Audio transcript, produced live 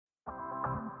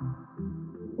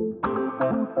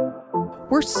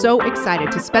We're so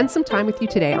excited to spend some time with you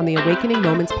today on the Awakening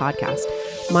Moments podcast.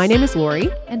 My name is Lori.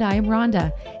 And I am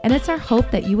Rhonda. And it's our hope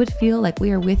that you would feel like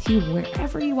we are with you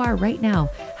wherever you are right now,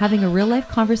 having a real life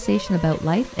conversation about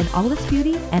life in all its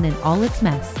beauty and in all its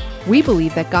mess. We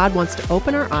believe that God wants to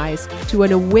open our eyes to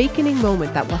an awakening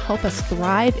moment that will help us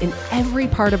thrive in every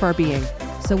part of our being.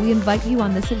 So we invite you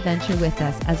on this adventure with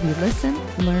us as we listen,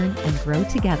 learn, and grow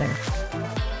together.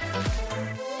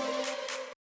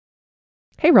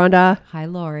 Hey, Rhonda. Hi,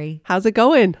 Lori. How's it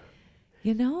going?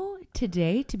 You know,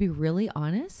 today, to be really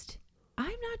honest, I'm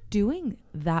not doing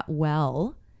that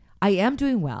well. I am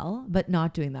doing well, but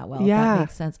not doing that well. Yeah. If that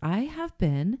makes sense. I have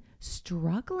been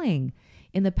struggling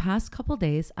in the past couple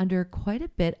days under quite a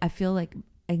bit. I feel like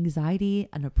anxiety,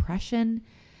 an oppression,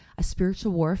 a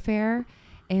spiritual warfare.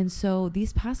 And so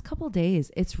these past couple days,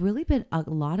 it's really been a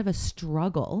lot of a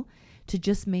struggle to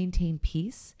just maintain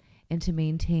peace and to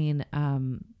maintain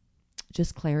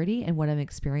just clarity in what I'm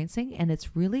experiencing. And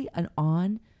it's really an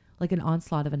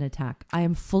onslaught of an attack. I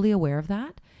am fully aware of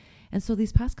that. And so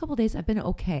these past couple of days, I've been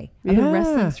okay. I've been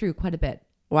wrestling through quite a bit.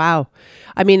 Wow.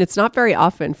 I mean, it's not very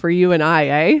often for you and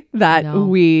I, that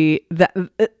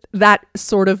that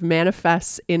sort of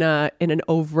manifests in an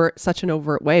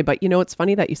overt way. But you know, it's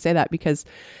funny that you say that, because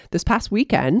this past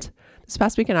weekend,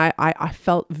 I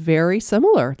felt very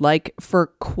similar. Like for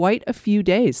quite a few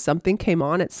days, something came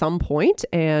on at some point,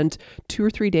 and 2 or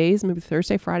 3 days, maybe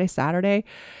Thursday, Friday, Saturday,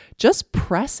 just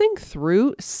pressing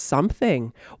through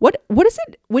something. What is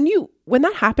it when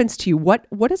that happens to you? What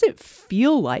does it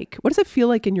feel like? What does it feel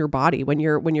like in your body when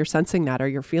you're sensing that or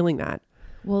you're feeling that?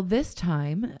 Well, this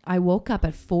time I woke up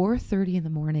at 4:30 in the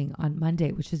morning on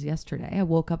Monday, which is yesterday. I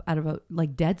woke up out of a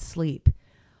dead sleep,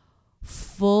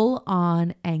 full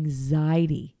on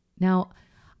anxiety. Now,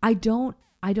 I don't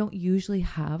usually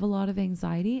have a lot of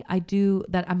anxiety. I do,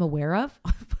 that I'm aware of.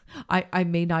 I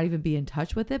may not even be in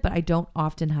touch with it, but I don't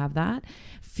often have that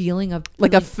feeling of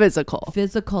like a physical,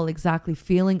 exactly.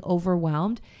 Feeling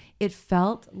overwhelmed. It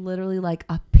felt literally like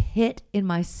a pit in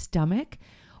my stomach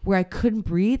where I couldn't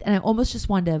breathe. And I almost just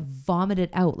wanted to vomit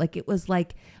it out. Like it was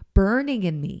like burning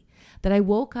in me, that I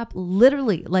woke up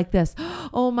literally like this.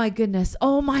 Oh my goodness.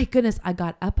 I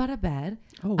got up out of bed.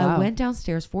 Oh, wow. I went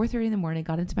downstairs 4:30 in the morning,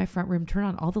 got into my front room, turned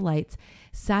on all the lights,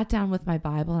 sat down with my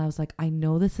Bible. And I was like, I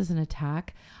know this is an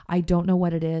attack. I don't know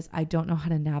what it is. I don't know how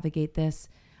to navigate this.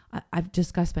 I've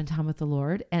just got to spend time with the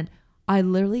Lord. And I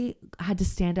literally had to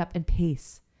stand up and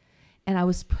pace. And I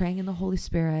was praying in the Holy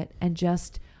Spirit and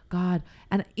just God.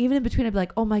 And even in between, I'd be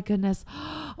like, oh my goodness.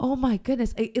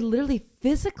 It literally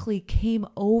physically came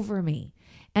over me.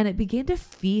 And it began to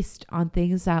feast on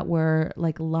things that were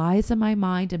like lies in my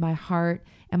mind and my heart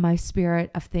and my spirit,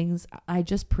 of things I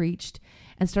just preached,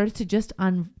 and started to just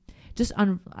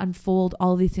unfold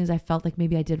all of these things I felt like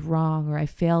maybe I did wrong, or I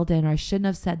failed in, or I shouldn't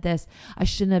have said this. I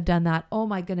shouldn't have done that. Oh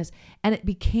my goodness. And it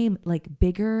became like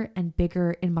bigger and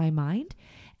bigger in my mind.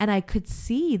 And I could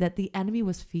see that the enemy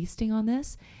was feasting on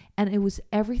this. And it was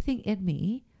everything in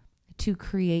me to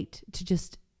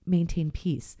just maintain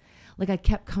peace. Like I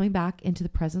kept coming back into the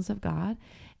presence of God,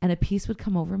 and a peace would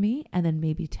come over me. And then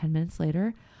maybe 10 minutes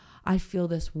later, I feel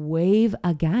this wave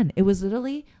again. It was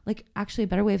literally like, actually a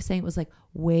better way of saying it was like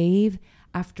wave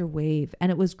after wave,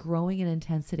 and it was growing in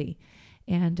intensity.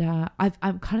 And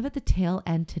I'm kind of at the tail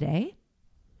end today,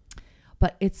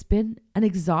 but it's been an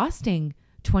exhausting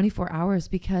 24 hours,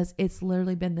 because it's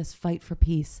literally been this fight for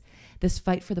peace, this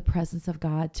fight for the presence of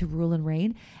God to rule and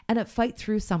reign, and a fight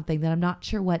through something that I'm not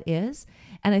sure what is.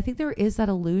 And I think there is that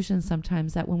illusion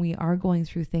sometimes that when we are going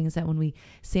through things, that when we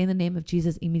say in the name of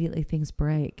Jesus, immediately things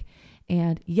break.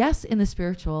 And yes, in the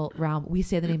spiritual realm, we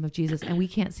say the name of Jesus and we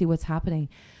can't see what's happening,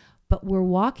 but we're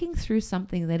walking through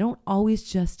something. They don't always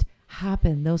just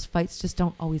happen. Those fights just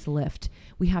don't always lift.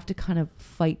 We have to kind of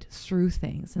fight through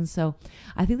things. And so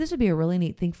I think this would be a really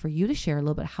neat thing for you to share a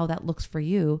little bit how that looks for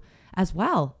you as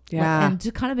well. Yeah. And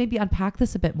to kind of maybe unpack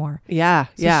this a bit more. Yeah.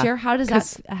 So share, how does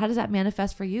that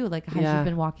manifest for you? Like, how you've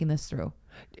been walking this through?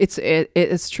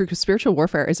 It's true, because spiritual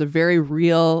warfare is a very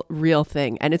real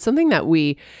thing. And it's something that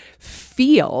we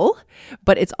feel,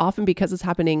 but it's often because it's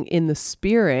happening in the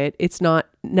spirit. It's not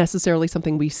necessarily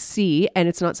something we see, and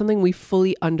it's not something we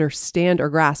fully understand or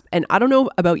grasp. And I don't know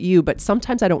about you, but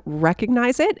sometimes I don't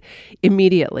recognize it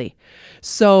immediately.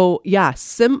 So yeah,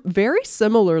 very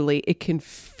similarly, it can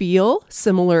feel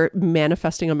similar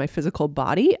manifesting on my physical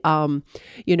body.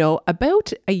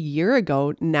 About a year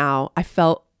ago now, I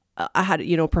felt I had,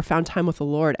 profound time with the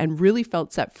Lord and really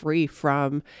felt set free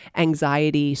from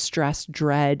anxiety, stress,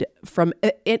 dread, from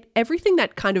everything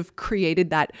that kind of created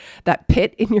that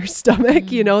pit in your stomach,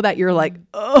 that you're like,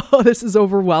 oh, this is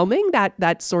overwhelming,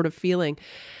 that sort of feeling.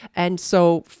 And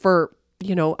so for,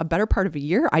 a better part of a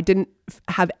year, I didn't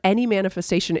have any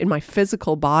manifestation in my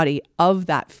physical body of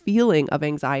that feeling of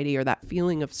anxiety or that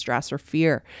feeling of stress or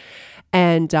fear.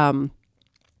 And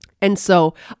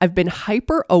so I've been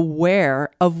hyper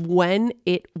aware of when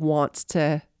it wants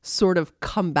to sort of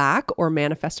come back or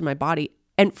manifest in my body.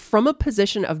 And from a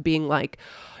position of being like,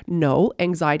 no,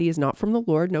 anxiety is not from the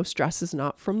Lord. No, stress is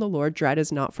not from the Lord. Dread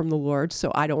is not from the Lord.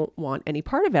 So I don't want any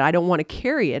part of it. I don't want to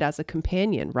carry it as a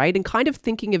companion, right? And kind of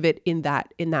thinking of it in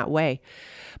that way.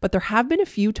 But there have been a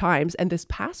few times, and this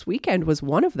past weekend was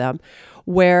one of them,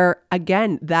 where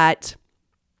again, that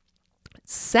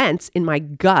sense in my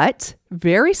gut,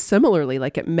 very similarly,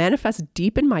 like it manifests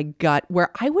deep in my gut where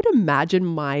I would imagine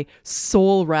my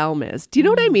soul realm is. Do you know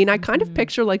what I mean? I kind of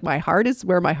picture like my heart is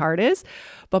where my heart is,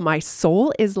 but my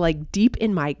soul is like deep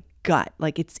in my gut,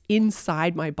 like it's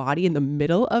inside my body in the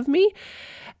middle of me.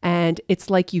 And it's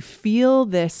like you feel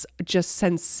this just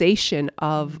sensation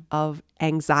of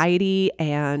anxiety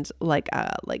and like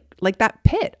that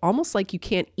pit, almost like you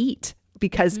can't eat,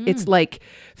 because it's like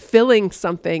filling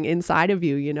something inside of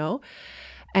you,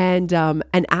 And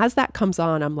as that comes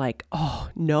on, I'm like, oh,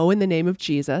 no, in the name of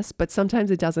Jesus. But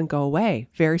sometimes it doesn't go away.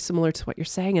 Very similar to what you're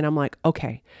saying. And I'm like,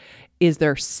 okay, is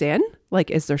there sin? Like,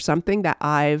 is there something that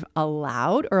I've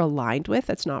allowed or aligned with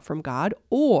that's not from God?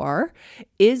 Or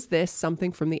is this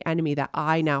something from the enemy that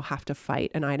I now have to fight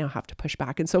and I now have to push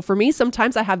back? And so for me,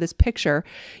 sometimes I have this picture,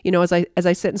 as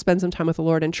I sit and spend some time with the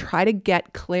Lord and try to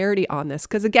get clarity on this.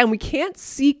 Because again, we can't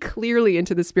see clearly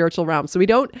into the spiritual realm. So we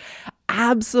don't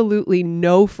absolutely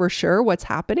know for sure what's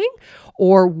happening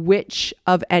or which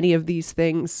of any of these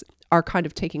things are kind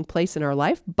of taking place in our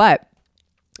life. But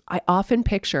I often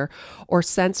picture or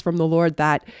sense from the Lord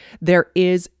that there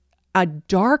is a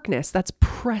darkness that's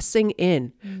pressing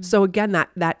in. So again,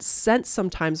 that sense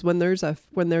sometimes when there's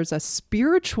a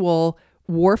spiritual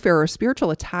warfare or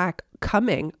spiritual attack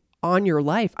coming on your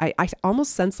life, I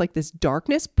almost sense like this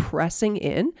darkness pressing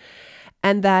in,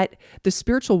 and that the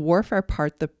spiritual warfare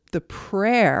part, the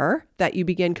prayer that you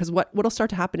begin, because what'll start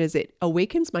to happen is it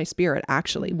awakens my spirit.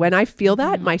 Actually, when I feel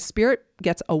that, my spirit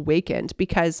gets awakened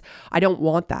because I don't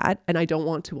want that, and I don't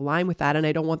want to align with that, and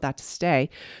I don't want that to stay.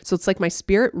 So it's like my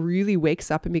spirit really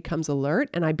wakes up and becomes alert,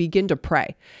 and I begin to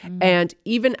pray. And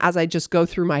even as I just go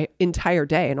through my entire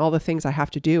day and all the things I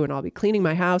have to do, and I'll be cleaning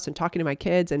my house and talking to my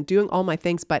kids and doing all my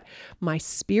things, but my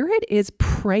spirit is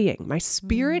praying. My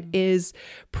spirit is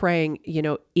praying,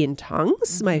 in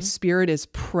tongues. My spirit is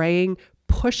praying,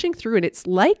 pushing through, and it's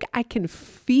like I can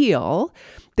feel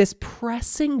this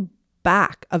pressing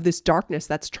back of this darkness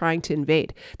that's trying to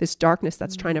invade, this darkness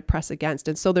that's trying to press against.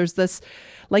 And so there's this,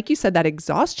 like you said, that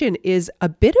exhaustion is a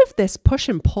bit of this push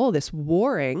and pull, this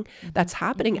warring that's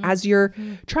happening as you're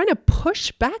trying to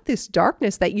push back this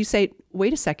darkness that you say,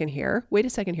 wait a second here.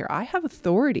 I have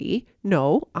authority.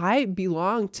 No, I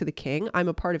belong to the King. I'm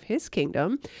a part of his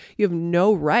kingdom. You have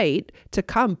no right to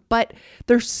come. But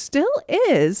there still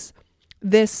is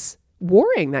this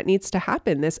warring that needs to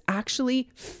happen. This actually,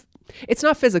 it's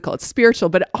not physical, it's spiritual,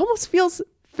 but it almost feels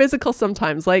physical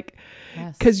sometimes, like,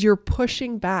 because you're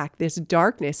pushing back this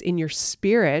darkness in your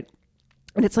spirit,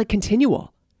 and it's like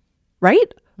continual,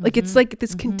 right? Like it's like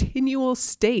this continual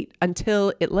state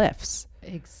until it lifts.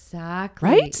 Exactly.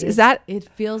 Right? It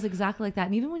feels exactly like that.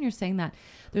 And even when you're saying that,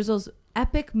 there's those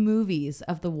epic movies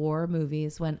of the war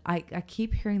movies when I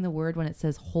keep hearing the word when it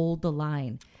says hold the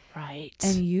line. Right.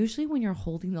 And usually when you're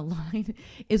holding the line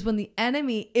is when the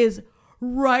enemy is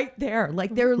right there.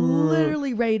 Like they're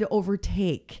literally ready to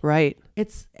overtake. Right.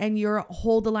 And you're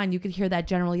hold the line. You could hear that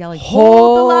general yelling,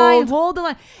 hold the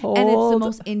line. And it's the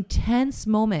most intense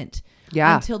moment.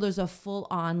 Yeah. Until there's a full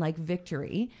on like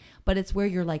victory. But it's where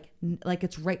you're like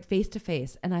it's right face to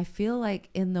face. And I feel like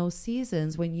in those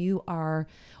seasons when you are,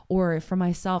 or for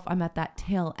myself, I'm at that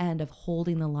tail end of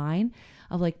holding the line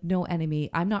of like, no enemy,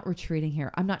 I'm not retreating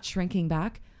here. I'm not shrinking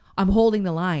back. I'm holding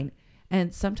the line.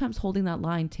 And sometimes holding that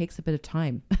line takes a bit of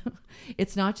time.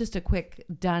 It's not just a quick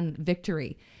done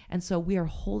victory. And so we are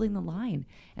holding the line.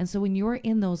 And so when you're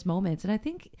in those moments, and I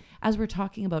think as we're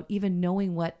talking about even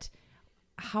knowing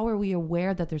how are we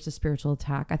aware that there's a spiritual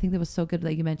attack? I think that was so good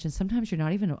that you mentioned sometimes you're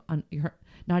not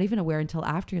even aware until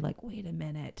after you're like, wait a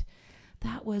minute,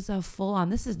 that was a full on,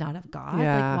 this is not of God.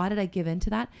 Yeah. Like, why did I give into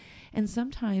that? And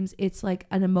sometimes it's like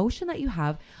an emotion that you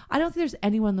have. I don't think there's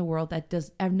anyone in the world that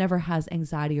never has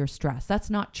anxiety or stress. That's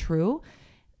not true.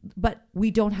 but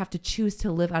we don't have to choose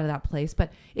to live out of that place,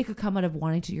 but it could come out of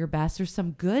wanting to do your best or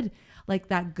some good, like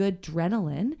that good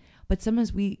adrenaline. But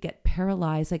sometimes we get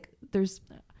paralyzed. Like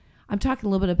I'm talking a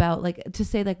little bit about like to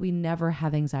say like we never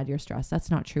have anxiety or stress. That's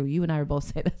not true. You and I are both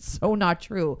saying that's so not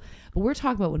true. But we're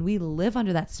talking about when we live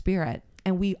under that spirit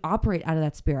and we operate out of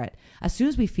that spirit. As soon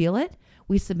as we feel it,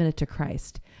 we submit it to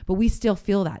Christ. But we still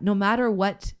feel that. No matter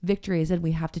what victory is in,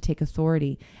 we have to take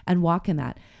authority and walk in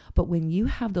that. But when you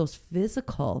have those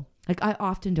physical, like I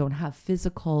often don't have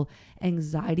physical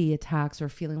anxiety attacks or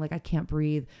feeling like I can't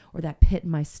breathe or that pit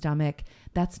in my stomach.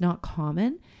 That's not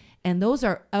common. And those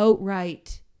are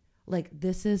outright like,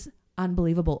 this is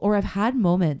unbelievable. Or I've had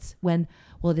moments when,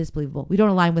 well, it is believable. We don't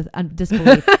align with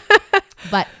disbelief,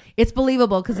 but it's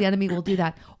believable because the enemy will do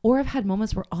that. Or I've had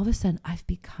moments where all of a sudden I've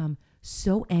become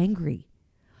so angry,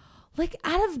 like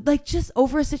out of like just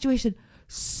over a situation,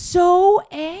 so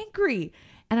angry.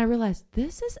 And I realized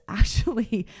this is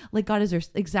actually like, God, is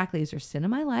there sin in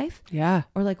my life? Yeah.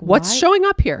 Or like, what's showing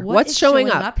up here? What's showing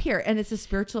up here? And it's a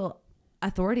spiritual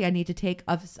authority I need to take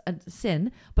of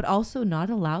sin, but also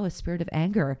not allow a spirit of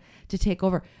anger to take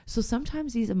over. So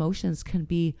sometimes these emotions can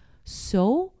be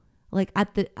so like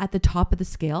at the top of the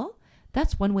scale.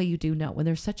 That's one way you do know when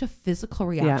there's such a physical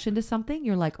reaction to something.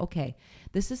 You're like, okay,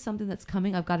 this is something that's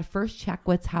coming. I've got to first check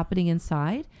what's happening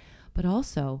inside, but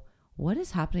also what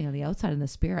is happening on the outside in the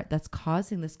spirit that's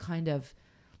causing this kind of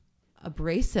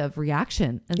abrasive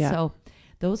reaction. And so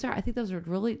I think those are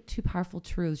really two powerful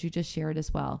truths you just shared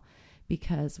as well.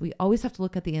 Because we always have to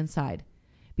look at the inside,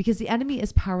 because the enemy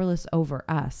is powerless over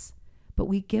us, but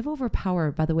we give over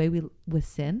power by the way with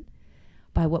sin,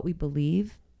 by what we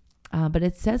believe. But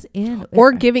it says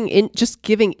giving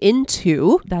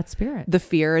into that spirit, the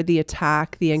fear, the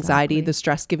attack, the anxiety, the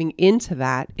stress, giving into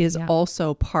that is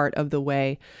also part of the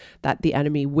way that the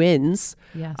enemy wins.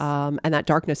 Yes. And that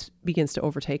darkness begins to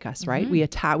overtake us, right? We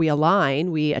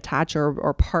align, we attach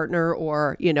or partner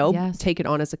or, take it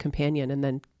on as a companion and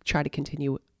then try to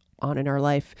continue on in our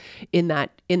life in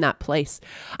that place.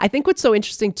 I think what's so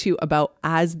interesting too about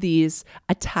as these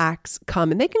attacks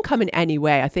come, and they can come in any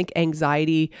way. I think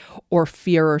anxiety or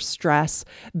fear or stress,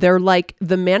 they're like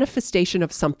the manifestation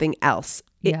of something else.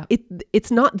 It's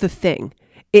not the thing.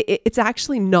 It's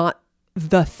actually not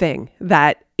the thing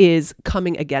that is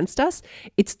coming against us.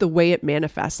 It's the way it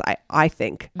manifests. I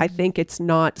think it's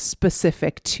not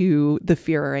specific to the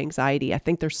fear or anxiety. I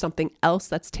think there's something else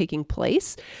that's taking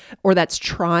place or that's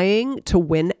trying to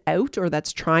win out or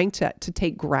that's trying to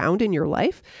take ground in your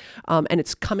life. And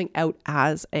it's coming out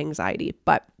as anxiety.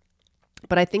 But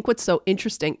I think what's so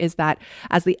interesting is that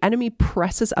as the enemy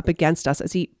presses up against us,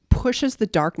 as he pushes the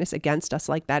darkness against us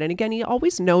like that. And again, he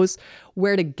always knows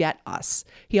where to get us.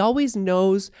 He always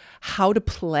knows how to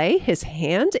play his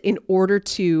hand in order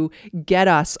to get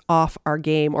us off our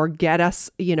game or get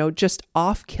us, just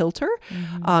off kilter.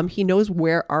 He knows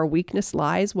where our weakness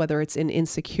lies, whether it's in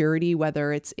insecurity,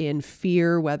 whether it's in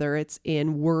fear, whether it's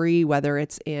in worry, whether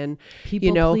it's in,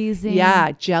 people pleasing.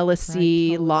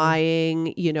 Jealousy,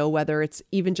 lying, whether it's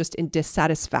even just in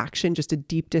dissatisfaction, just a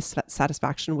deep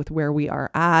dissatisfaction with where we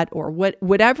are at, or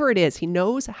whatever it is. He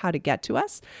knows how to get to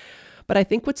us. But I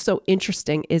think what's so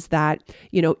interesting is that,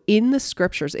 in the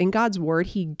scriptures, in God's word,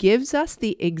 he gives us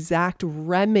the exact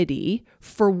remedy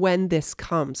for when this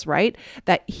comes, right?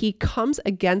 That he comes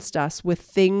against us with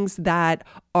things that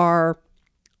are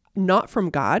not from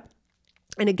God.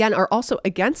 And again, are also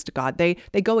against God. They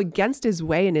go against his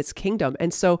way and his kingdom.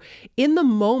 And so in the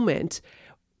moment,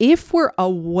 if we're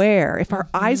aware, if our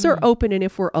eyes are open and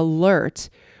if we're alert,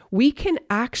 we can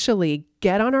actually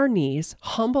get on our knees,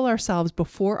 humble ourselves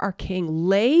before our King,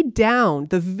 lay down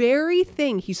the very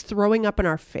thing he's throwing up in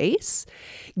our face,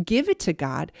 give it to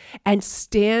God, and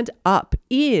stand up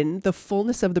in the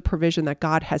fullness of the provision that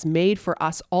God has made for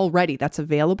us already that's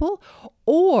available.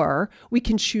 Or we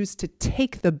can choose to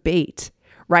take the bait,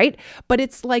 right? But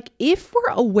it's like, if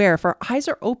we're aware, if our eyes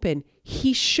are open,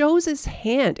 he shows his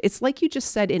hand. It's like you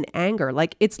just said, in anger.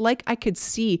 Like, it's like I could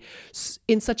see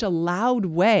in such a loud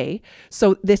way.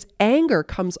 So this anger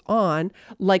comes on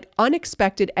like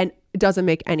unexpected and it doesn't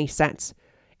make any sense.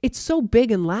 It's so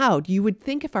big and loud. You would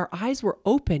think if our eyes were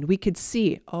open, we could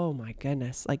see, oh my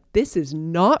goodness, like this is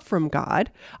not from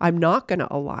God. I'm not going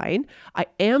to align. I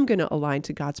am going to align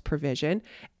to God's provision.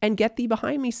 And get thee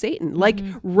behind me, Satan. Like,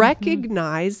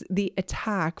 recognize the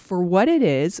attack for what it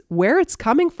is, where it's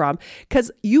coming from. Because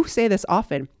you say this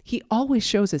often, he always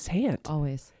shows his hand.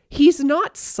 Always. He's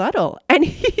not subtle and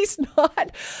he's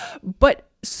not, but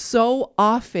so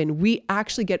often we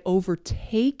actually get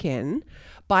overtaken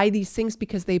by these things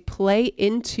because they play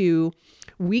into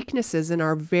weaknesses in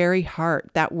our very heart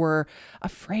that we're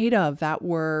afraid of, that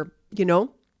we're,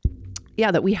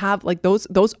 that we have, like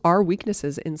those are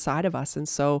weaknesses inside of us. And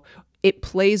so it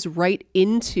plays right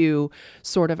into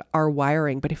sort of our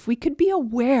wiring. But if we could be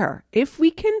aware, if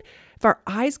our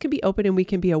eyes can be open and we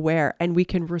can be aware and we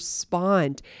can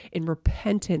respond in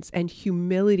repentance and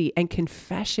humility and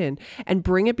confession and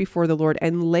bring it before the Lord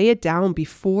and lay it down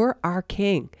before our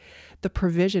King, the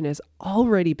provision has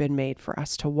already been made for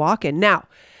us to walk in. Now,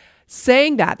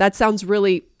 saying that sounds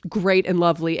really great and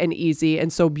lovely and easy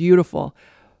and so beautiful,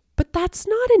 but that's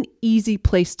not an easy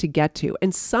place to get to.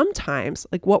 And sometimes,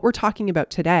 like what we're talking about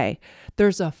today,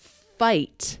 there's a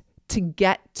fight to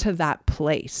get to that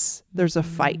place. There's a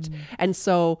fight. And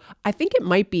so I think it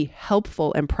might be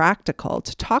helpful and practical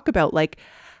to talk about, like,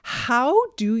 how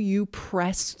do you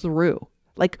press through?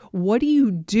 Like, what do you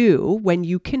do when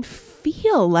you can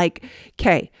feel like,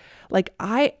 okay, like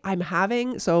I'm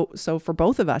having, so for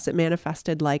both of us, it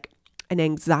manifested like an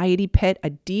anxiety pit, a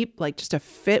deep, like just a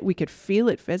fit. We could feel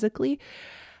it physically.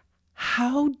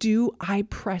 How do I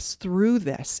press through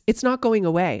this? It's not going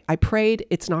away. I prayed,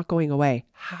 it's not going away.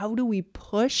 How do we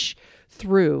push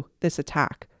through this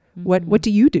attack? What do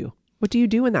you do? What do you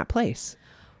do in that place?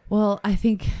 Well, I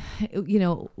think,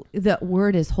 the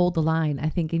word is hold the line, I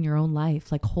think, in your own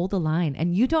life, like hold the line.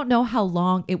 And you don't know how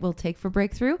long it will take for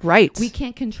breakthrough. Right. We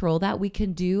can't control that. We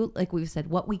can do, like we've said,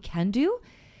 what we can do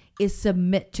is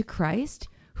submit to Christ,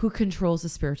 who controls the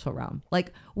spiritual realm.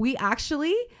 Like, we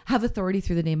actually have authority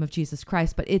through the name of Jesus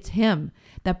Christ, but it's him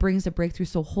that brings the breakthrough.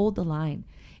 So hold the line.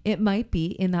 It might be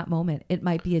in that moment. It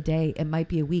might be a day. It might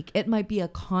be a week. It might be a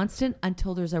constant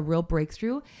until there's a real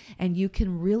breakthrough and you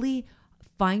can really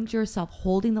find yourself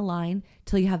holding the line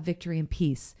till you have victory and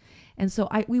peace. And so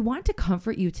we want to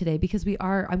comfort you today because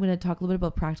I'm going to talk a little bit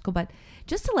about practical, but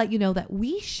just to let you know that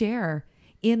we share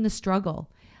in the struggle.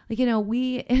 Like,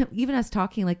 we, even us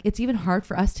talking, like, it's even hard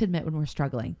for us to admit when we're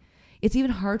struggling. It's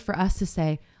even hard for us to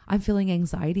say, I'm feeling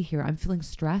anxiety here. I'm feeling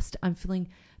stressed. I'm feeling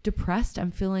depressed.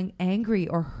 I'm feeling angry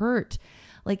or hurt.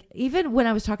 Like, even when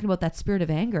I was talking about that spirit of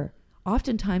anger,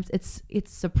 oftentimes it's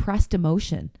suppressed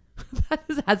emotion. That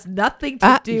has nothing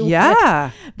to do with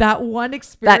that one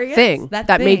experience. That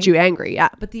thing made you angry. Yeah.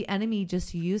 But the enemy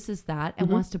just uses that and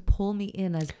wants to pull me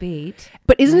in as bait.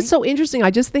 But isn't it so interesting? I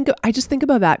just think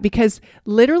about that because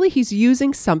literally he's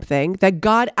using something that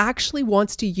God actually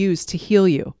wants to use to heal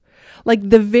you. Like,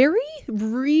 the very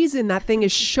reason that thing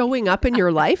is showing up in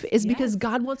your life is because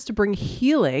God wants to bring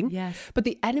healing, but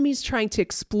the enemy's trying to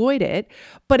exploit it.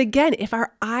 But again, if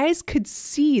our eyes could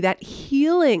see that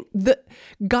healing,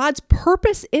 God's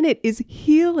purpose in it is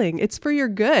healing. It's for your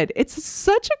good. It's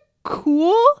such a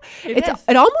cool.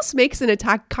 It almost makes an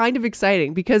attack kind of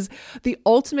exciting because the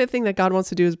ultimate thing that God wants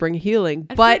to do is bring healing.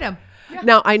 And freedom. Yeah.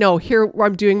 Now I know here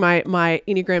I'm doing my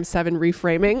Enneagram 7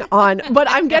 reframing on, but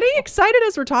I'm getting excited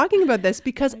as we're talking about this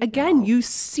because again, you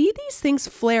see these things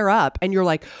flare up and you're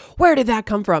like, where did that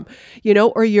come from?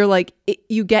 Or you're like,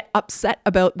 you get upset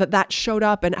about that showed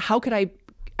up and how could I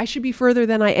should be further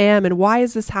than I am. And why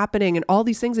is this happening? And all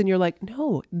these things. And you're like,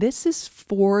 no, this is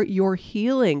for your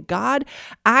healing. God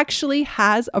actually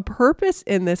has a purpose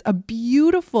in this, a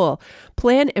beautiful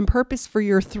plan and purpose for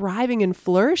your thriving and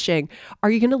flourishing. Are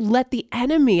you going to let the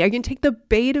enemy, are you going to take the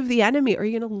bait of the enemy? Are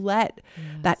you going to let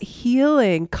that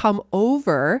healing come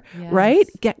over, right?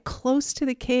 Get close to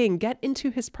the King, get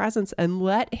into his presence and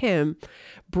let him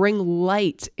bring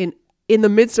light in the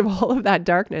midst of all of that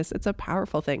darkness. It's a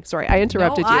powerful thing. Sorry, I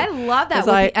interrupted you. I love that.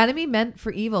 What the enemy meant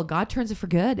for evil, God turns it for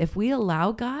good. If we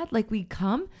allow God, like we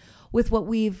come with what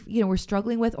we're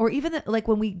struggling with, or even like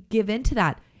when we give into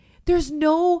that,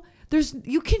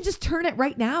 you can just turn it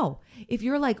right now. If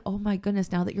you're like, oh my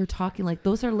goodness, now that you're talking, like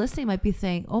those that are listening might be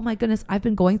saying, oh my goodness, I've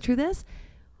been going through this.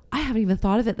 I haven't even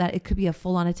thought of it, that it could be a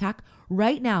full-on attack.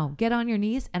 Right now, get on your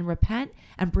knees and repent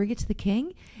and bring it to the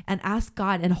King and ask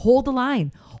God and hold the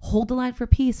line. Hold the line for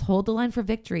peace. Hold the line for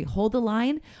victory. Hold the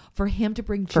line for him to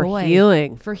bring joy.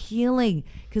 For healing.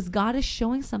 Because God is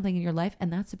showing something in your life,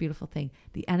 and that's a beautiful thing.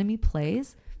 The enemy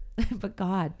plays, but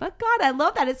God, I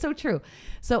love that. It's so true.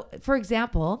 So, for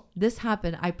example, this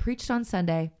happened. I preached on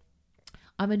Sunday.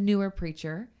 I'm a newer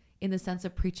preacher in the sense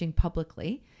of preaching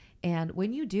publicly. And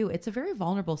when you do, it's a very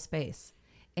vulnerable space,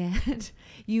 and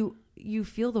you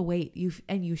feel the weight. You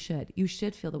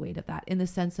should feel the weight of that in the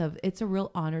sense of it's a real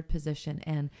honored position,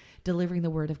 and delivering the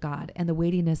word of God and the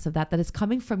weightiness of that is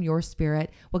coming from your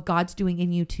spirit, what God's doing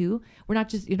in you too.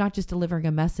 You're not just delivering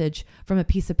a message from a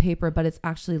piece of paper, but it's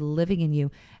actually living in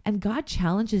you, and God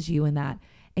challenges you in that.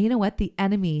 And you know what? The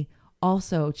enemy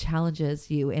also challenges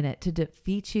you in it to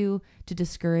defeat you, to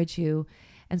discourage you.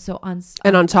 And so on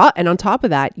top of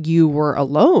that, you were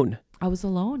alone. I was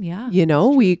alone. Yeah.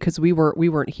 Because we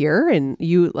weren't here, and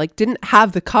you like didn't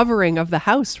have the covering of the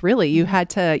house. Really, you had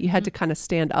to kind of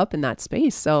stand up in that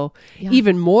space. So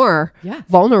even more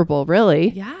vulnerable, really.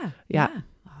 Yeah.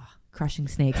 Crushing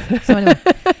snakes. So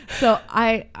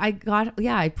anyway,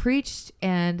 I preached,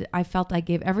 and I felt I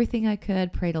gave everything I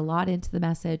could, prayed a lot into the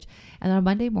message. And then on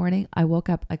Monday morning, I woke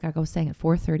up, like I was saying, at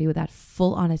 4:30 with that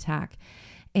full on attack.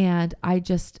 And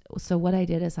so what I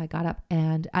did is I got up,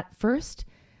 and at first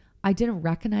I didn't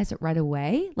recognize it right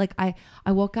away. Like I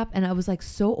woke up and I was like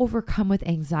so overcome with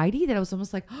anxiety that I was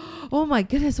almost like, oh my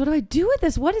goodness, what do I do with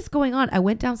this? What is going on? I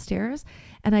went downstairs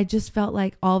and I just felt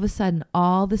like all of a sudden,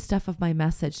 all the stuff of my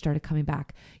message started coming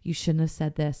back. You shouldn't have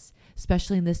said this,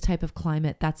 especially in this type of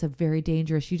climate. That's a very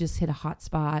dangerous. You just hit a hot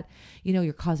spot.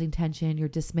 You're causing tension. You're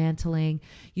dismantling.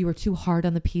 You were too hard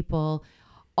on the people.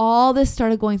 All this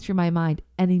started going through my mind.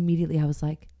 And immediately I was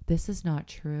like, this is not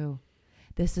true.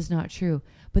 This is not true.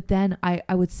 But then I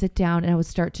would sit down and I would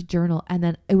start to journal, and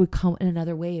then it would come in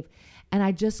another wave. And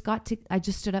I just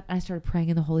stood up and I started praying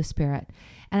in the Holy Spirit.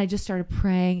 And I just started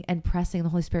praying and pressing in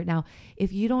the Holy Spirit. Now,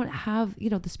 if you don't have,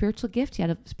 the spiritual gift yet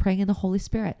of praying in the Holy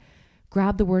Spirit,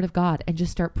 grab the Word of God and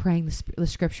just start praying the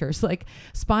scriptures. Like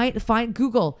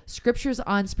Google scriptures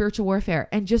on spiritual warfare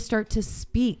and just start to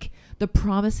speak the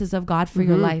promises of God for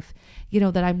your life.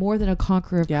 That I'm more than a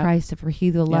conqueror of Christ, for he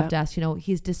who loved us.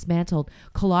 He's dismantled.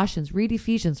 Colossians, read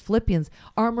Ephesians, Philippians,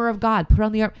 armor of God, put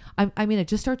on the armor.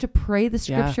 Just start to pray the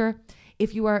scripture.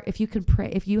 If you can pray,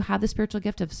 if you have the spiritual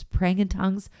gift of praying in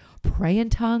tongues, pray in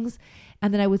tongues.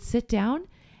 And then I would sit down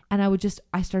and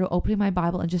I started opening my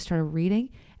Bible and just started reading,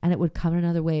 and it would come in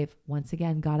another wave. Once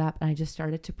again, got up and I just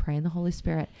started to pray in the Holy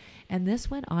Spirit. And this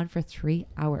went on for 3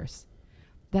 hours.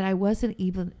 That I wasn't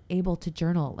even able to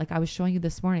journal. Like I was showing you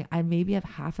this morning, I maybe have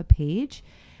half a page.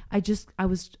 I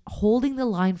was holding the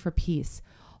line for peace,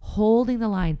 holding the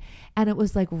line. And it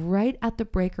was like right at the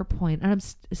breaker point. And I'm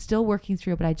still working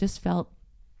through it, but I just felt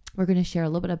we're going to share a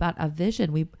little bit about a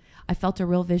vision. I felt a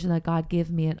real vision that God gave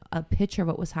me, a picture of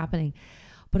what was happening.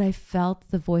 But I felt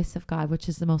the voice of God, which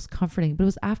is the most comforting. But it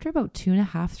was after about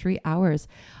 2.5, 3 hours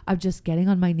of just getting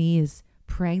on my knees,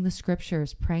 praying the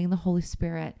scriptures, praying the Holy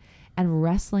Spirit, and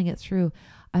wrestling it through.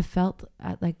 I felt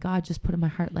like God just put in my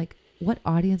heart, like, what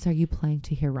audience are you playing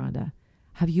to here, Rhonda?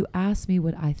 Have you asked me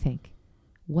what I think?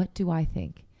 What do I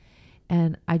think?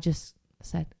 And I just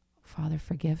said, Father,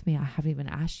 forgive me. I haven't even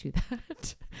asked you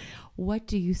that. What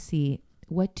do you see?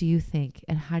 What do you think?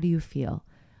 And how do you feel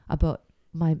about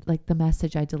the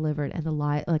message I delivered and the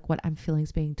lie, like what I'm feeling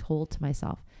is being told to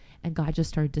myself? And God just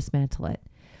started to dismantle it.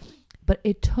 But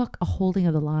it took a holding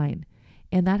of the line.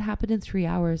 And that happened in 3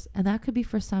 hours. And that could be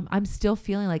for some. I'm still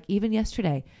feeling like even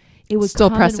yesterday, it was still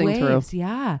pressing in waves. Through.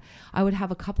 Yeah. I would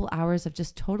have a couple hours of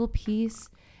just total peace.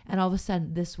 And all of a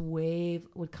sudden this wave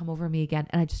would come over me again.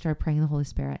 And I just started praying in the Holy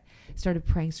Spirit, started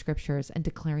praying scriptures and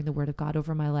declaring the word of God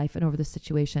over my life and over the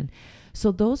situation.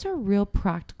 So those are real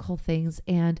practical things.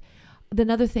 And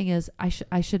another thing is I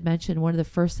should mention one of the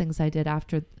first things I did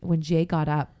after when Jay got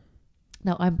up.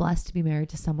 Now I'm blessed to be married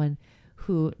to someone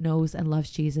who knows and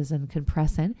loves Jesus and can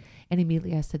press in. And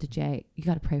immediately I said to Jay, you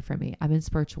got to pray for me. I'm in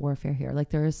spiritual warfare here. Like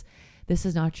this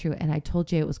is not true. And I told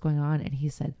Jay what was going on. And he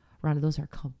said, Rhonda, those are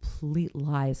complete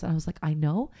lies. And I was like, I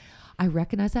know, I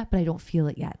recognize that, but I don't feel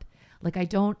it yet. Like I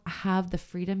don't have the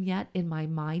freedom yet in my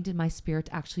mind and my spirit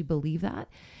to actually believe that,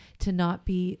 to not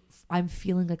be, I'm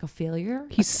feeling like a failure.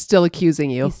 He's still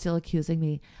accusing you. He's still accusing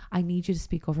me. I need you to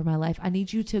speak over my life. I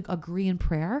need you to agree in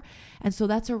prayer. And so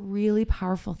that's a really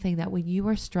powerful thing, that when you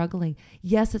are struggling,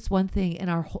 yes, it's one thing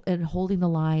in holding the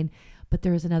line, but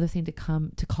there is another thing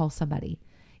to call somebody.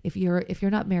 If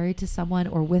you're not married to someone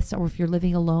or if you're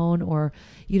living alone or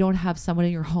you don't have someone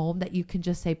in your home that you can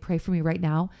just say, pray for me right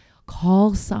now,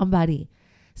 call somebody.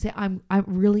 Say, I'm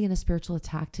really in a spiritual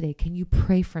attack today. Can you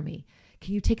pray for me?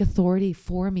 Can you take authority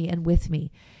for me and with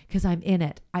me? Because I'm in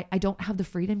it. I don't have the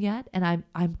freedom yet. And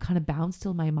I'm kind of bound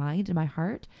still in my mind and my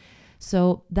heart.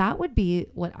 So that would be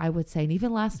what I would say. And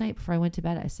even last night before I went to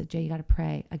bed, I said, Jay, you got to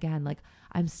pray again. Like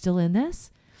I'm still in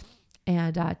this.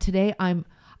 And today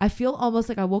I feel almost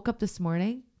like I woke up this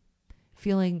morning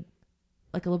feeling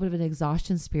like a little bit of an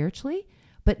exhaustion spiritually,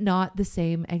 but not the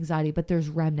same anxiety, but there's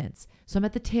remnants. So I'm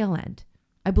at the tail end.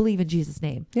 I believe in Jesus'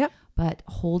 name. Yep. But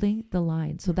holding the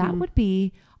line. So that would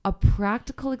be a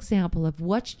practical example of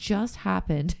what's just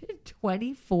happened in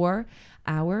 24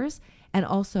 hours. And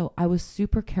also I was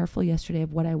super careful yesterday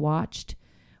of what I watched,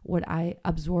 what I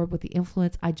absorbed with the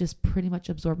influence. I just pretty much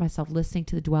absorbed myself listening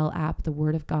to the Dwell app, the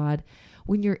Word of God.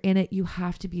 When you're in it, you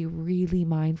have to be really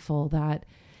mindful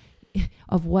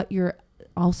of what you're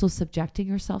also subjecting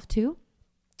yourself to.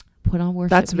 Put on worship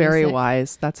That's very music.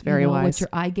 wise. That's very wise. What your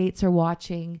eye gates are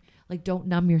watching. Like, don't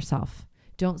numb yourself.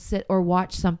 Don't sit or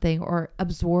watch something or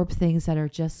absorb things that are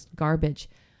just garbage.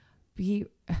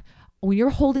 When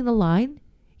you're holding the line,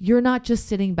 you're not just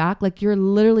sitting back. Like, you're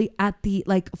literally at the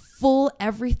full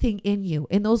everything in you.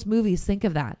 In those movies, think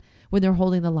of that when they're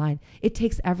holding the line. It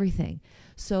takes everything.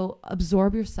 So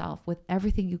absorb yourself with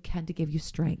everything you can to give you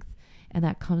strength. And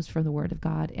that comes from the Word of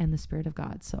God and the Spirit of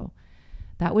God. So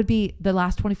that would be the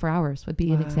last 24 hours would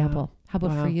be an example. How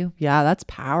about for you? Yeah, that's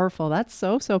powerful. That's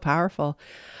so powerful.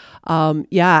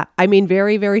 Yeah, I mean,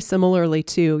 very, very similarly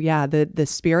too. Yeah, the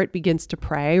Spirit begins to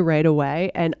pray right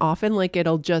away. And often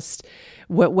it'll just,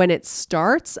 when it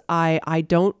starts, I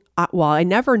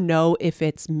never know if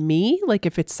it's me,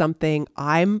 if it's something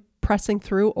I'm pressing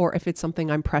through or if it's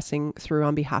something I'm pressing through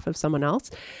on behalf of someone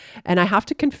else. And I have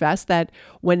to confess that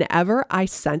whenever I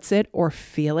sense it or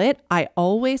feel it, I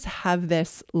always have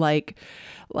this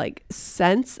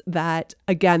sense that,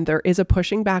 again, there is a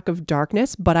pushing back of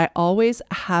darkness, but I always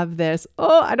have this,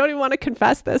 I don't even want to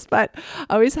confess this, but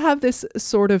I always have this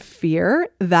sort of fear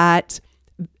that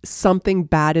something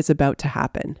bad is about to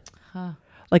happen. Huh.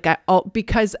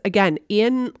 Because again,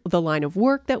 in the line of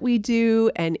work that we do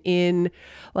and in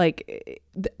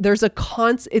there's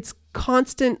it's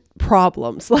constant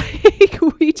problems.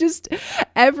 We just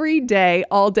every day,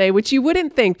 all day, which you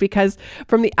wouldn't think, because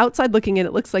from the outside looking in,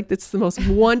 it looks like it's the most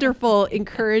wonderful,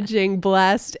 encouraging,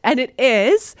 blessed, and it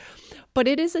is, but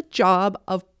it is a job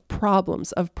of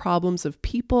problems of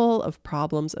people, of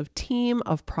problems of team,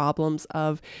 of problems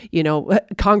of,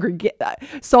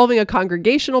 solving a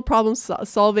congregational problem,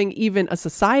 solving even a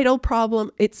societal problem.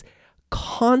 It's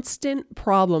constant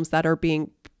problems that are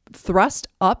being thrust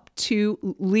up to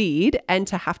lead and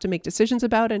to have to make decisions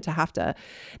about and to have to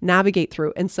navigate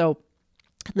through. And so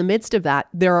in the midst of that,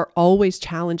 there are always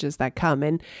challenges that come.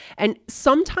 And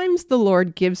sometimes the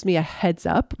Lord gives me a heads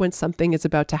up when something is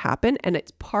about to happen. And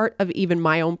it's part of even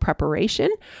my own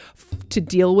preparation to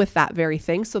deal with that very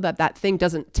thing, so that thing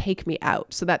doesn't take me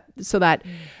out, so that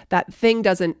that thing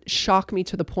doesn't shock me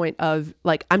to the point of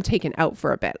I'm taken out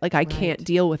for a bit. I can't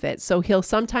deal with it. So he'll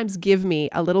sometimes give me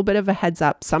a little bit of a heads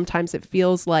up. Sometimes it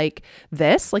feels like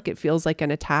this, it feels like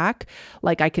an attack.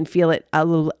 I can feel it a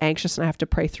little anxious and I have to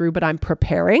pray through, but I'm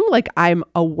preparing, I'm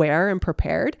aware and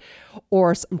prepared.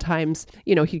 Or sometimes,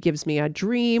 he gives me a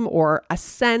dream or a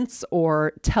sense,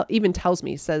 or even tells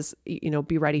me, says,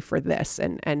 be ready for this.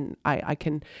 And I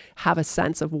can have a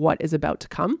sense of what is about to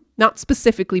come. Not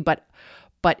specifically, but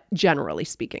generally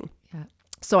speaking. Yeah.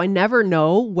 So I never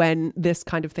know when this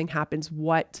kind of thing happens,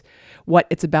 what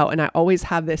it's about. And I always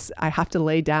have this, I have to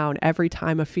lay down every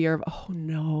time a fear of, oh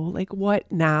no,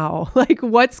 what now?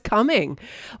 What's coming?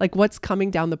 What's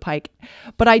coming down the pike?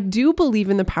 But I do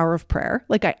believe in the power of prayer.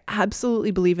 I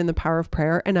absolutely believe in the power of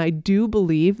prayer. And I do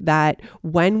believe that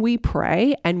when we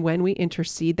pray and when we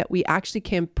intercede, that we actually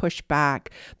can push back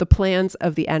the plans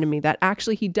of the enemy, that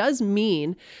actually he does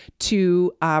mean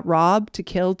to rob, to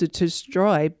kill, to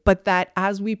destroy, but that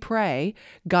as we pray,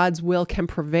 God's will can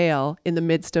prevail in the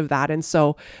midst of that. And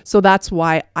so that's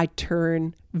why I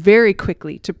turn very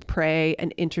quickly to pray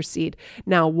and intercede.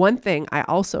 Now, one thing I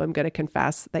also am going to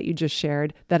confess that you just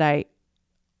shared that I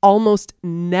almost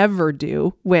never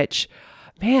do, which,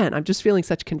 man, I'm just feeling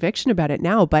such conviction about it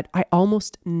now, but I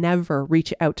almost never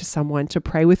reach out to someone to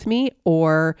pray with me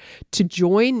or to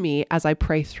join me as I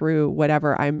pray through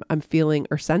whatever I'm feeling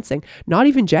or sensing. Not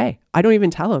even Jay. I don't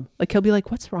even tell him. He'll be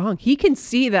like, what's wrong? He can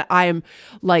see that I'm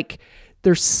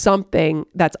there's something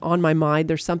that's on my mind.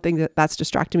 There's something that's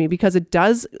distracting me, because it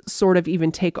does sort of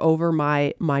even take over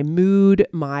my mood,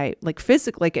 my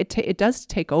physical, it does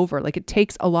take over. It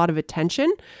takes a lot of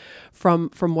attention from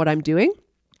what I'm doing.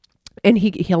 And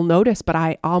he'll notice, but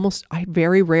I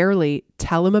very rarely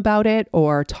tell him about it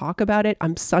or talk about it.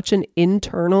 I'm such an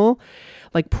internal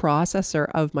processor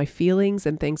of my feelings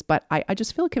and things, but I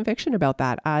just feel a conviction about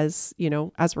that as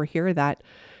we're here, that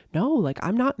no,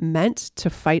 I'm not meant to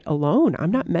fight alone. I'm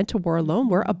not meant to war alone.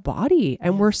 We're a body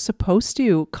and we're supposed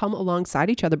to come alongside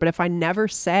each other. But if I never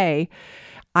say,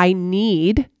 I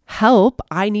need help,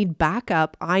 I need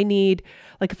backup,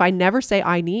 if I never say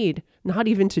I need, not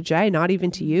even to Jay, not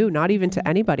even to you, not even to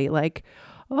anybody,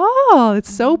 it's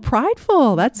so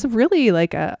prideful. That's really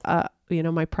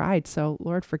my pride. So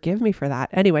Lord, forgive me for that.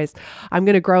 Anyways, I'm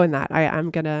going to grow in that. I'm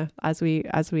going to, I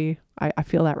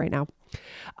feel that right now.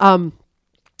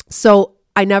 So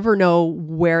I never know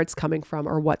where it's coming from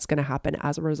or what's going to happen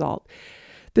as a result.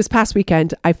 This past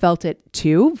weekend, I felt it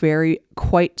too,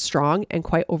 quite strong and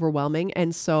quite overwhelming.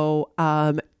 And so,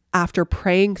 after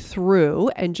praying through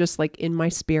and just like in my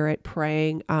spirit,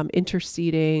 praying,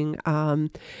 interceding,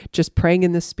 just praying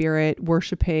in the spirit,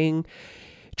 worshiping,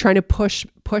 trying to push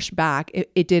back,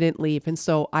 it didn't leave. And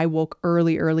so I woke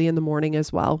early in the morning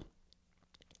as well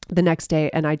the next day.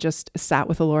 And I just sat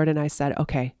with the Lord and I said,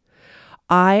 okay,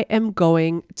 I am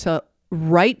going to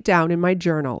write down in my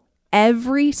journal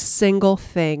every single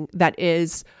thing that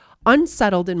is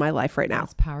unsettled in my life right now.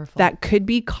 That's powerful. That could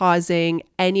be causing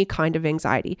any kind of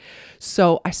anxiety.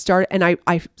 So I started, and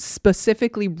I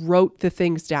specifically wrote the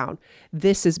things down.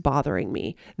 This is bothering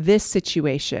me. This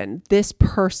situation, this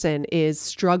person is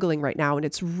struggling right now. And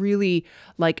it's really,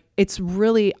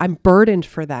 I'm burdened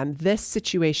for them. This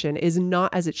situation is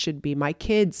not as it should be. My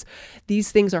kids,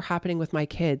 these things are happening with my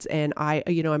kids. And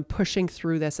I'm pushing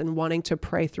through this and wanting to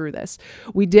pray through this.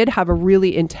 We did have a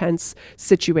really intense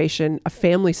situation, a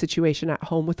family situation at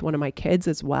home with one of my kids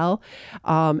as well.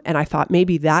 And I thought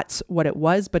maybe that's what it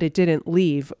was, but it didn't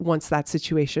leave once that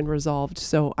situation resolved.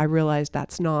 So I realized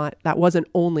that wasn't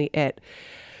only it.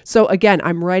 So again,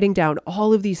 I'm writing down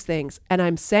all of these things and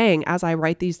I'm saying, as I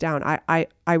write these down, I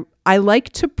like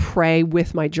to pray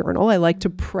with my journal. I like to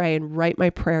pray and write my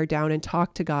prayer down and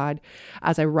talk to God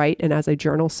as I write and as I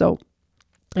journal. So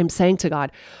I'm saying to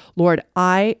God, Lord,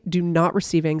 I do not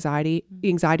receive anxiety.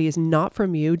 Anxiety is not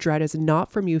from you. Dread is not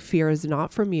from you. Fear is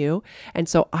not from you. And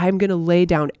so I'm going to lay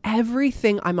down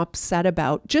everything I'm upset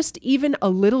about, just even a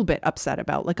little bit upset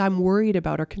about, like I'm worried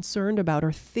about or concerned about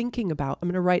or thinking about. I'm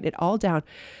going to write it all down.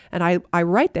 And I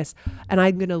write this and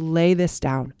I'm going to lay this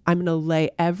down. I'm going to lay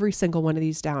every single one of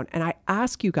these down. And I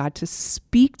ask you, God, to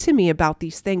speak to me about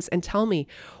these things and tell me,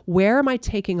 where am I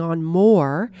taking on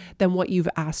more than what you've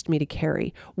asked me to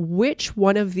carry? Which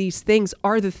one of these things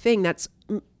are the thing that's,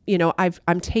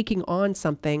 I'm taking on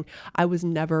something I was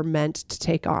never meant to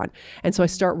take on. And so I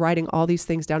start writing all these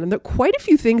things down, and quite a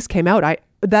few things came out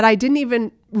that I didn't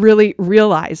even really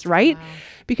realize, right? Wow.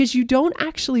 Because you don't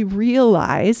actually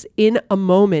realize in a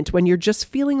moment when you're just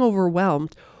feeling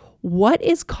overwhelmed, what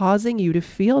is causing you to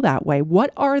feel that way?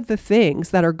 What are the things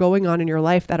that are going on in your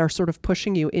life that are sort of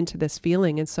pushing you into this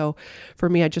feeling? And so for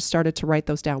me, I just started to write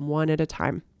those down one at a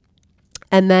time.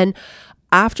 And then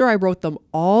after I wrote them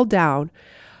all down,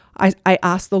 I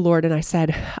asked the Lord and I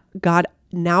said, God,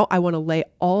 now I want to lay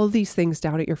all of these things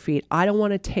down at your feet. I don't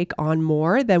want to take on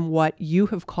more than what you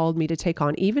have called me to take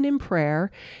on, even in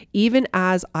prayer, even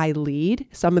as I lead.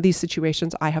 Some of these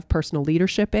situations I have personal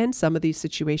leadership in. Some of these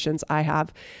situations I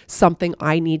have something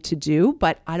I need to do,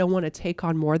 but I don't want to take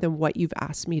on more than what you've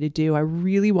asked me to do. I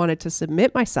really wanted to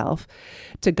submit myself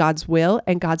to God's will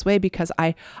and God's way, because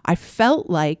I felt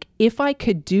like if I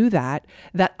could do that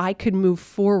I could move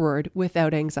forward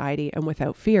without anxiety and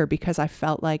without fear, because I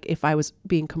felt like if I was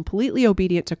being completely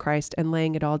obedient to Christ and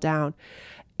laying it all down,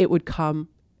 it would come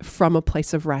from a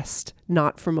place of rest,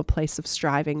 not from a place of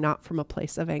striving, not from a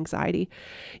place of anxiety,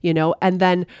 and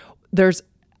then there's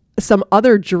some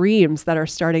other dreams that are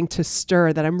starting to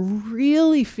stir that I'm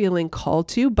really feeling called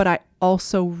to, but I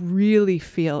also really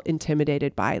feel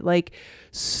intimidated by, like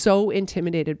so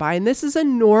intimidated by. And this is a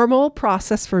normal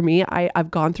process for me. I've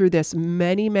gone through this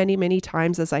many, many, many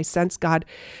times as I sense God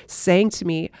saying to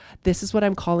me, this is what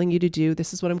I'm calling you to do.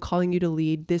 This is what I'm calling you to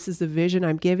lead. This is the vision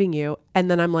I'm giving you.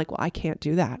 And then I'm like, well, I can't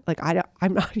do that. Like,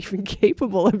 I'm not even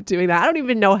capable of doing that. I don't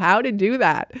even know how to do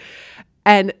that.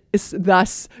 And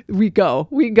thus we go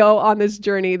on this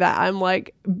journey that I'm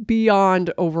like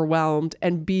beyond overwhelmed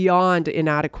and beyond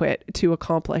inadequate to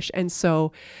accomplish. And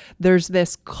so there's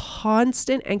this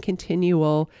constant and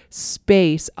continual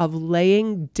space of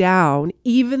laying down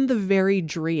even the very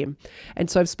dream. And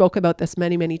so I've spoken about this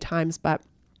many, many times, but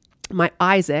my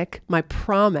Isaac, my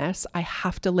promise, I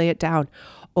have to lay it down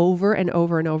over and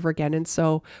over and over again. And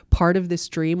so part of this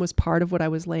dream was part of what I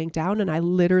was laying down. And I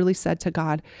literally said to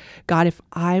God, if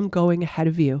I'm going ahead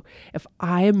of you, if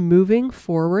I am moving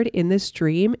forward in this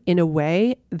dream in a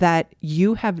way that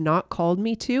you have not called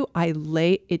me to, I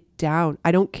lay it down.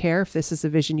 I don't care if this is a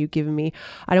vision you've given me.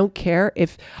 I don't care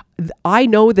if I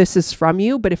know this is from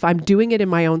you, but if I'm doing it in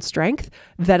my own strength,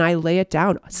 then I lay it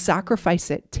down,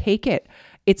 sacrifice it, take it.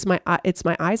 It's my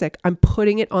Isaac. I'm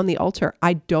putting it on the altar.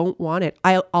 I don't want it.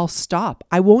 I'll stop.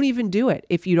 I won't even do it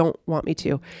if you don't want me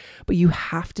to, but you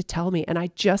have to tell me. And I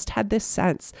just had this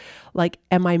sense like,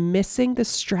 am I missing the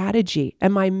strategy?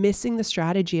 And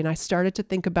I started to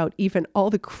think about even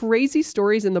all the crazy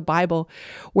stories in the Bible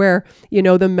where,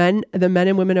 the men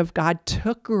and women of God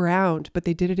took ground, but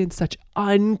they did it in such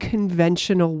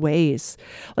unconventional ways.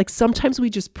 Like sometimes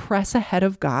we just press ahead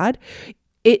of God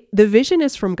The vision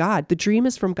is from God. The dream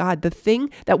is from God. The thing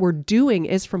that we're doing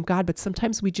is from God, but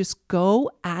sometimes we just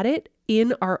go at it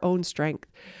in our own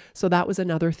strength. So that was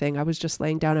another thing. I was just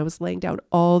laying down. I was laying down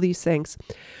all these things.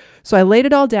 So I laid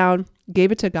it all down,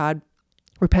 gave it to God,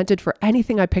 repented for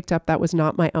anything I picked up that was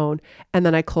not my own. And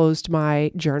then I closed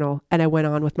my journal and I went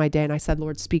on with my day and I said,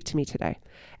 Lord, speak to me today.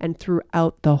 And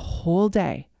throughout the whole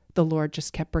day, the Lord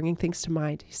just kept bringing things to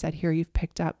mind. He said, here, you've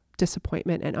picked up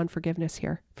disappointment and unforgiveness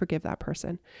here. Forgive that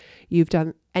person. You've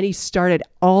done, and he started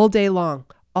all day long.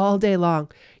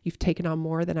 You've taken on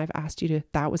more than I've asked you to.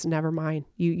 That was never mine.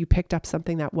 You picked up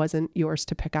something that wasn't yours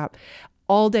to pick up.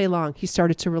 All day long, he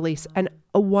started to release. And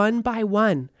one by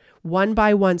one,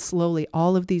 slowly,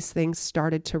 all of these things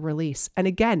started to release. And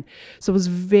again, so it was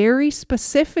very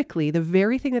specifically the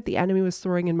very thing that the enemy was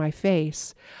throwing in my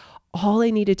face. All I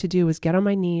needed to do was get on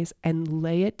my knees and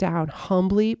lay it down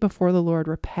humbly before the Lord,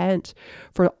 repent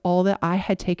for all that I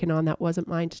had taken on that wasn't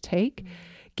mine to take,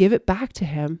 give it back to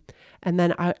him. And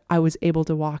then I was able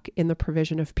to walk in the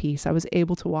provision of peace. I was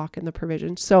able to walk in the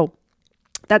provision. So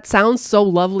that sounds so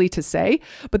lovely to say,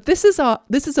 but this is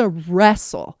a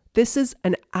wrestle. This is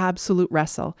an absolute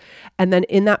wrestle. And then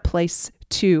in that place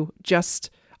too, just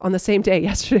on the same day,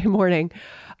 yesterday morning,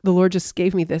 the Lord just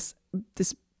gave me this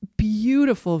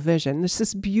beautiful vision.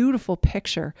 This beautiful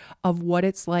picture of what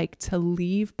it's like to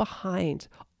leave behind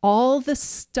all the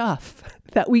stuff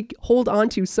that we hold on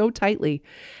to so tightly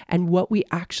and what we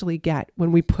actually get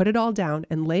when we put it all down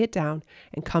and lay it down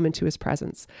and come into his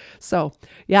presence. So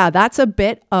yeah, that's a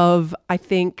bit of, I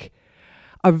think,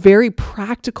 a very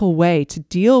practical way to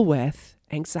deal with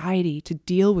anxiety, to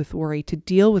deal with worry, to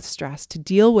deal with stress, to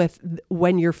deal with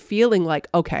when you're feeling like,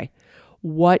 okay,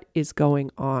 what is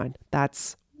going on?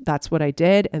 That's what I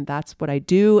did and that's what I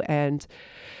do. And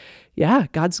yeah,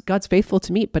 God's faithful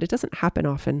to me, but it doesn't happen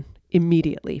often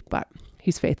immediately, but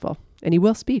he's faithful and he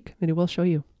will speak and he will show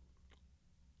you.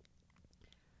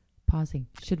 Pausing.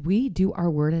 Should we do our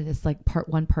word as like part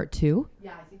 1, part 2?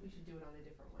 Yeah, I think we should do it on a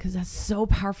different one. Because that's so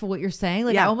powerful what you're saying.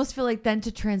 Like, yeah. I almost feel like then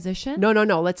to transition. No.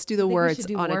 Let's do the words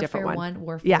on a different one.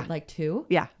 Warfare 2.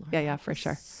 Yeah, for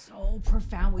sure. So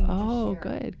profound what you just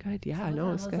shared. Good. Yeah, I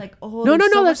know. It's good. Like,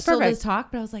 no, that's perfect. To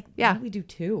talk, but I was like, why don't we do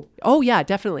 2? Oh yeah,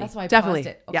 definitely. That's why I definitely.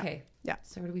 paused it. Okay. Yeah.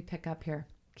 So where do we pick up here?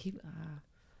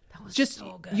 That was just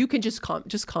so good. You can just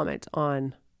comment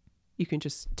on. You can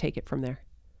just take it from there.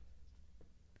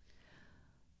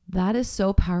 That is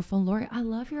so powerful. Lori, I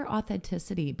love your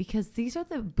authenticity because these are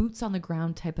the boots on the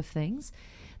ground type of things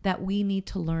that we need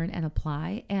to learn and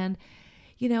apply. And,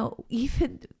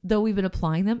 even though we've been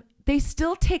applying them, they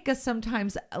still take us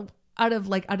sometimes out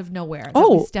of nowhere.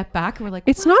 Oh, we step back and we're like,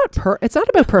 it's not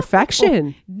about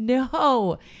perfection.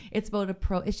 No, it's about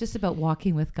it's just about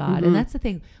walking with God. Mm-hmm. And that's the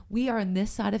thing. We are on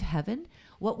this side of heaven.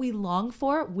 What we long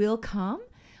for will come.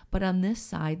 But on this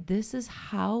side, this is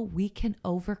how we can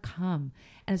overcome.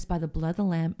 And it's by the blood of the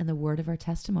Lamb and the word of our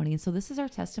testimony. And so this is our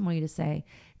testimony to say,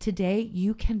 today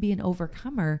you can be an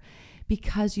overcomer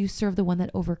because you serve the one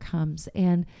that overcomes.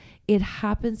 And it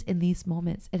happens in these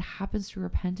moments. It happens through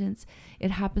repentance.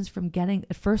 It happens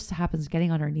getting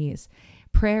on our knees.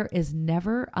 Prayer is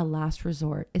never a last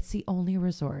resort. It's the only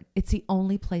resort. It's the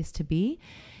only place to be.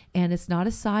 And it's not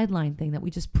a sideline thing that we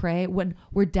just pray when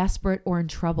we're desperate or in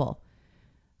trouble.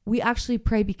 We actually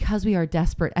pray because we are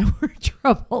desperate and we're in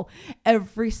trouble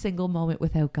every single moment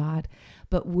without God.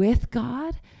 But with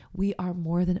God, we are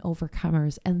more than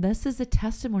overcomers. And this is a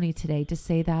testimony today to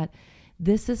say that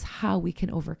this is how we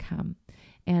can overcome.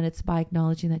 And it's by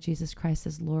acknowledging that Jesus Christ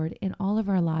is Lord in all of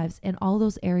our lives, in all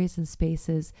those areas and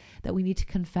spaces that we need to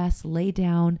confess, lay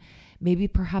down. Maybe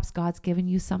perhaps God's given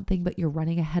you something, but you're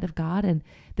running ahead of God. And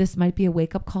this might be a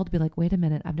wake-up call to be like, wait a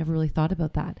minute, I've never really thought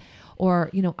about that. Or,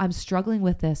 I'm struggling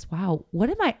with this. Wow, what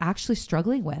am I actually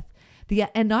struggling with?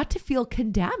 And not to feel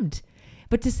condemned,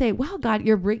 but to say, wow, God,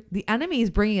 the enemy is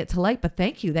bringing it to light, but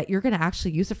thank you that you're going to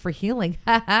actually use it for healing.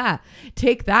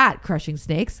 Take that, crushing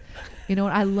snakes. You know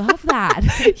what? I love that.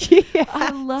 Yes. I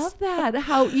love that.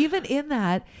 How even in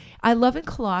that, I love in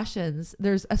Colossians,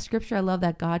 there's a scripture I love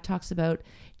that God talks about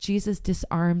Jesus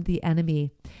disarmed the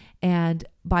enemy and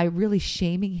by really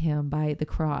shaming him by the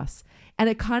cross. And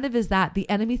it kind of is that the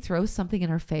enemy throws something in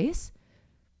our face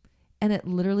and it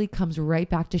literally comes right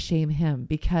back to shame him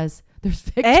because there's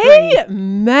victory.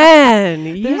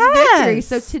 Amen. There's victory.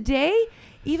 So today,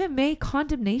 even may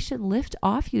condemnation lift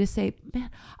off you to say, man,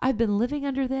 I've been living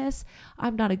under this.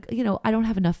 I'm not, I don't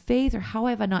have enough faith, or how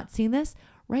have I not seen this?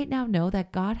 Right now, know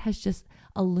that God has just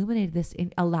illuminated this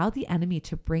and allowed the enemy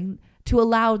to bring to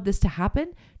allow this to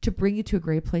happen, to bring you to a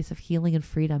great place of healing and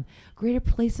freedom, greater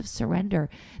place of surrender,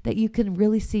 that you can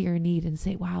really see your need and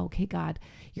say, wow, okay, God,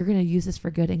 you're going to use this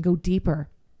for good, and go deeper.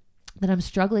 That I'm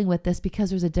struggling with this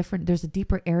because there's a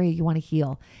deeper area you want to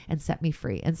heal and set me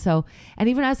free. And so, and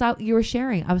even as you were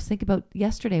sharing, I was thinking about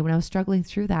yesterday when I was struggling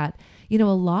through that, a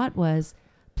lot was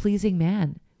pleasing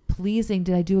man, did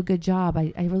I do a good job?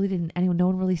 I really didn't, no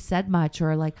one really said much,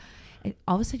 or like,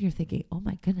 all of a sudden you're thinking, oh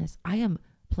my goodness, I am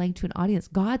playing to an audience.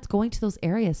 God's going to those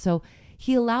areas. So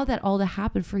he allowed that all to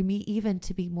happen for me, even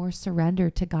to be more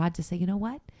surrendered to God, to say, you know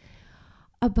what?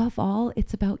 Above all,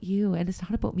 it's about you, and it's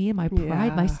not about me and my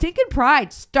pride, my stinking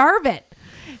pride. Starve it.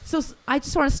 So I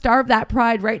just want to starve that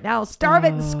pride right now. Starve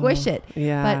it and squish it.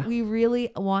 Yeah. But we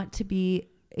really want to be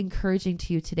encouraging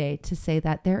to you today to say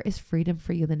that there is freedom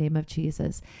for you in the name of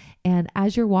Jesus. And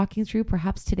as you're walking through,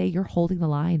 perhaps today you're holding the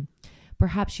line.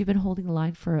 Perhaps you've been holding the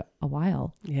line for a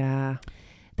while. Yeah.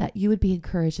 That you would be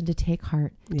encouraged and to take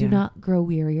heart. Do not grow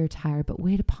weary or tired, but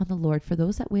wait upon the Lord. For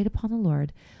those that wait upon the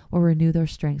Lord will renew their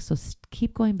strength. So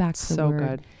keep going back to the word.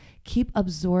 Good. Keep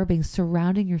absorbing,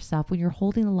 surrounding yourself. When you're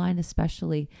holding the line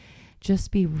especially, just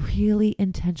be really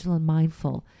intentional and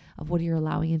mindful of what you're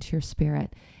allowing into your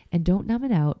spirit. And don't numb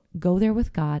it out. Go there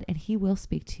with God, and he will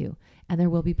speak to you, and there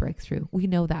will be breakthrough. We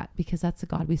know that because that's the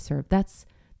God we serve.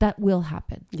 That will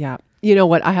happen. Yeah. You know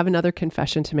what? I have another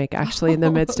confession to make actually in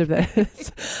the midst of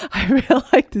this. I feel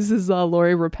like this is a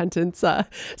Lori repentance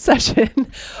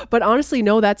session, but honestly,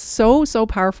 no, that's so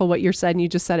powerful what you're saying. You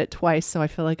just said it twice. So I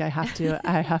feel like I have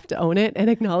to own it and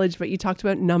acknowledge, but you talked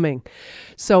about numbing.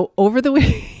 So over the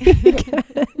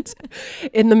weekend,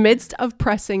 in the midst of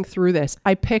pressing through this,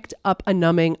 I picked up a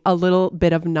little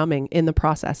bit of numbing in the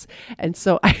process. And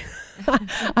so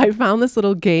I found this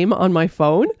little game on my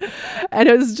phone, and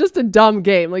it was just a dumb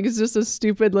game. Like, it's just a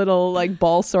stupid little like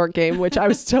ball sort game, which I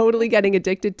was totally getting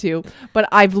addicted to. But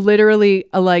I've literally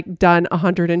done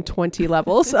 120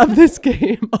 levels of this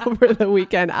game over the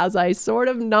weekend as I sort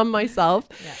of numb myself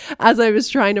as I was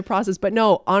trying to process. But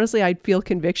no, honestly, I feel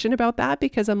conviction about that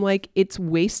because I'm like, it's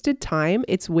wasted time.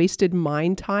 It's wasted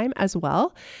mind time as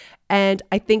well. And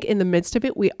I think in the midst of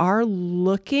it, we are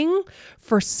looking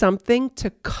for something to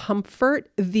comfort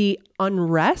the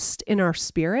unrest in our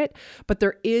spirit, but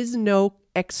there is no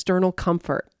external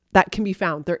comfort that can be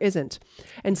found. There isn't.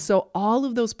 And so all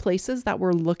of those places that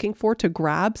we're looking for to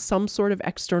grab some sort of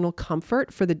external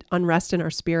comfort for the unrest in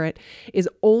our spirit is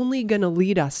only going to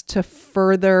lead us to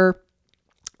further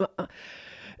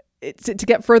to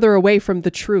get further away from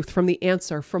the truth, from the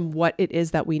answer, from what it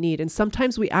is that we need. And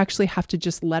sometimes we actually have to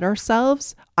just let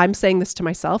ourselves, I'm saying this to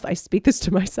myself, I speak this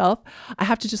to myself, I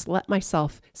have to just let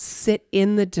myself sit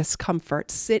in the discomfort,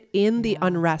 sit in the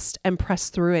unrest and press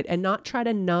through it and not try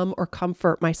to numb or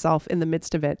comfort myself in the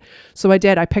midst of it. So I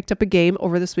picked up a game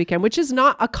over this weekend, which is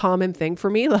not a common thing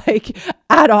for me,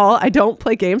 at all. I don't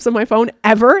play games on my phone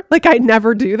ever. I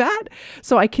never do that.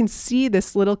 So I can see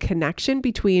this little connection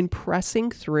between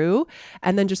pressing through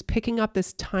and then just picking up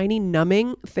this tiny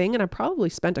numbing thing. And I probably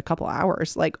spent a couple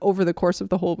hours over the course of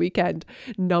the whole weekend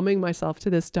numbing myself to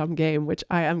this dumb game, which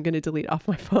I am going to delete off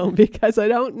my phone because I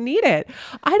don't need it.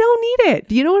 I don't need it.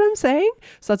 Do you know what I'm saying?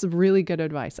 So that's really good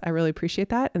advice. I really appreciate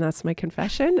that. And that's my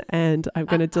confession. And I'm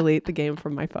going to delete the game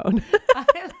from my phone.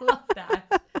 I love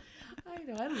that.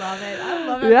 I love it. I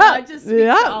love it. Yeah. It just speaks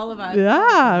to all of us.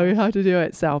 Yeah, we have to do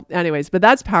it. So anyways, but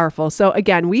that's powerful. So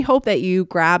again, we hope that you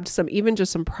grabbed some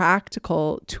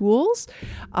practical tools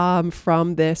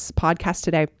from this podcast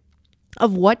today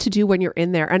of what to do when you're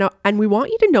in there. And we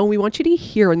want you to know, we want you to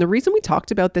hear. And the reason we talked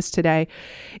about this today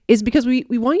is because we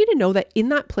want you to know that in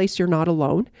that place, you're not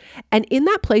alone. And in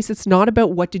that place, it's not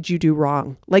about what did you do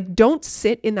wrong. Don't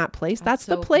sit in that place. That's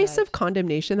so the place of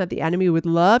condemnation that the enemy would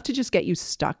love to just get you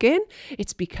stuck in.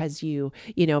 It's because you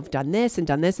have done this and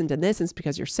done this and done this. And it's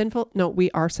because you're sinful. No,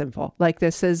 we are sinful.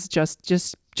 This is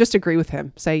just agree with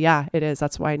him. Say, yeah, it is.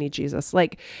 That's why I need Jesus.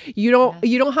 You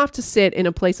don't have to sit in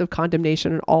a place of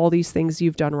condemnation and all these things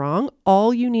you've done wrong.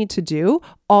 All you need to do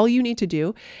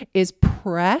is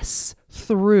press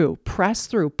through,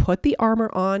 put the armor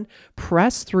on,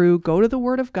 press through, go to the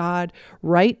Word of God,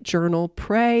 write, journal,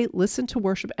 pray, listen to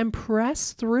worship, and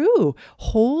press through.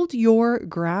 Hold your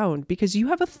ground because you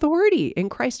have authority in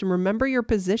Christ, and remember your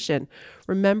position,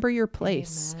 remember your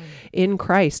place in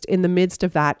Christ in the midst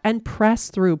of that, and press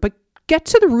through. But get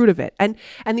to the root of it. And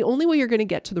the only way you're going to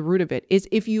get to the root of it is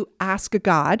if you ask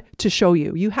God to show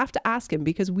you. You have to ask him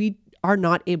because we are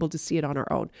not able to see it on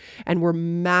our own. And we're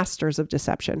masters of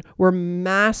deception. We're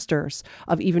masters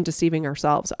of even deceiving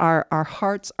ourselves. Our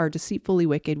hearts are deceitfully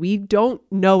wicked. We don't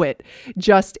know it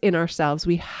just in ourselves.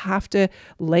 We have to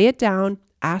lay it down,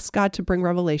 ask God to bring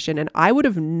revelation. And I would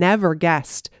have never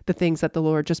guessed the things that the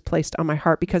Lord just placed on my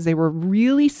heart because they were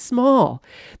really small.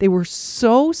 They were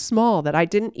so small that I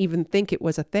didn't even think it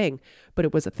was a thing, but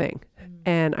it was a thing.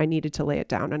 And I needed to lay it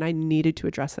down, and I needed to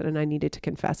address it, and I needed to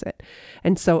confess it.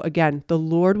 And so again, the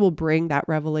Lord will bring that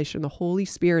revelation. The Holy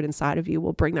Spirit inside of you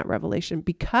will bring that revelation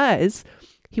because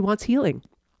He wants healing.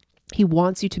 He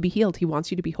wants you to be healed. He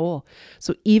wants you to be whole.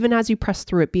 So even as you press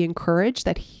through it, be encouraged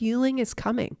that healing is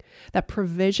coming, that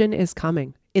provision is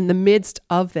coming in the midst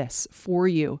of this for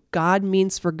you. God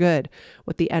means for good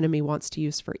what the enemy wants to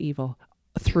use for evil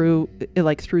through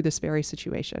this very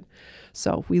situation.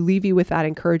 So we leave you with that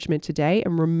encouragement today.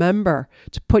 And remember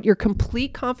to put your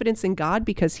complete confidence in God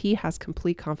because He has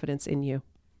complete confidence in you.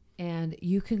 And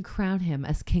you can crown Him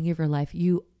as king of your life.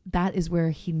 That is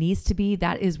where He needs to be.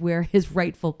 That is where His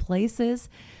rightful place is.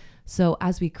 So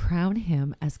as we crown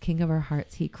Him as king of our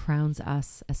hearts, He crowns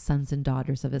us as sons and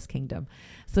daughters of His kingdom.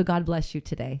 So God bless you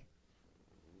today.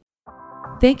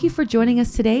 Thank you for joining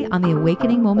us today on the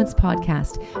Awakening Moments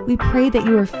podcast. We pray that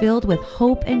you are filled with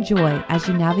hope and joy as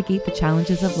you navigate the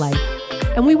challenges of life.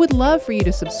 And we would love for you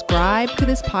to subscribe to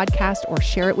this podcast or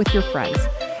share it with your friends.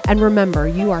 And remember,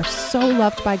 you are so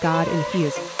loved by God and He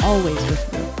is always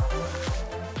with you.